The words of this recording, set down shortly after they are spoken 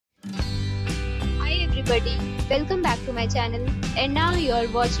everybody, welcome back to my channel, and now you are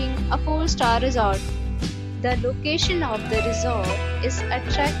watching a 4-star resort. The location of the resort is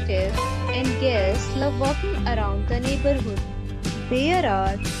attractive and guests love walking around the neighborhood. There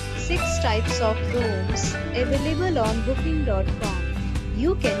are 6 types of rooms available on booking.com.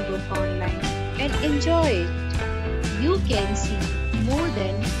 You can book online and enjoy it. You can see more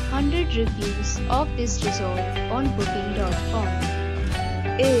than 100 reviews of this resort on booking.com.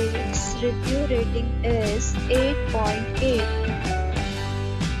 Its review rating is 8.8,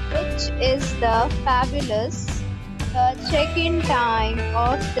 which is the fabulous. The check-in time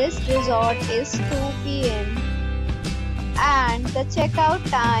of this resort is 2 p.m. and the checkout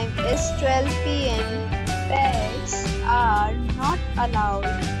time is 12 p.m. Pets are not allowed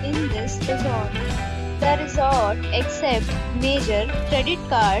in this resort. The resort accepts major credit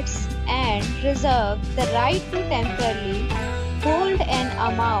cards and reserves the right to temporarily hold an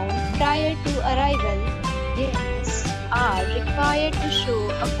amount prior to arrival. Guests are required to show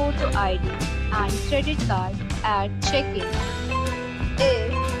a photo ID and credit card at check-in.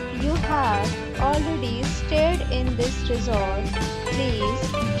 If you have already stayed in this resort,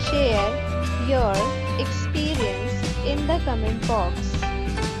 please share your experience in the comment box.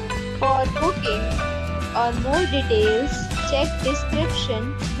 For booking or more details, check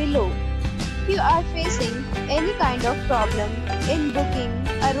description below. If you are facing any kind of problem in booking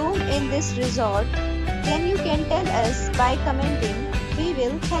a room in this resort, then you can tell us by commenting. We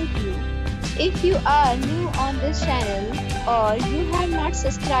will help you. If you are new on this channel or you have not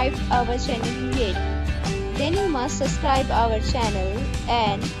subscribed our channel yet, then you must subscribe our channel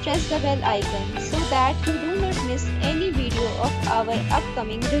and press the bell icon so that you do not miss any video of our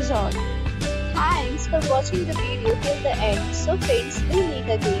upcoming resort. Thanks for watching the video till the end. So friends, we'll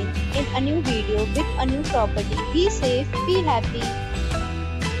meet again in a new video with a new property. Be safe, be happy.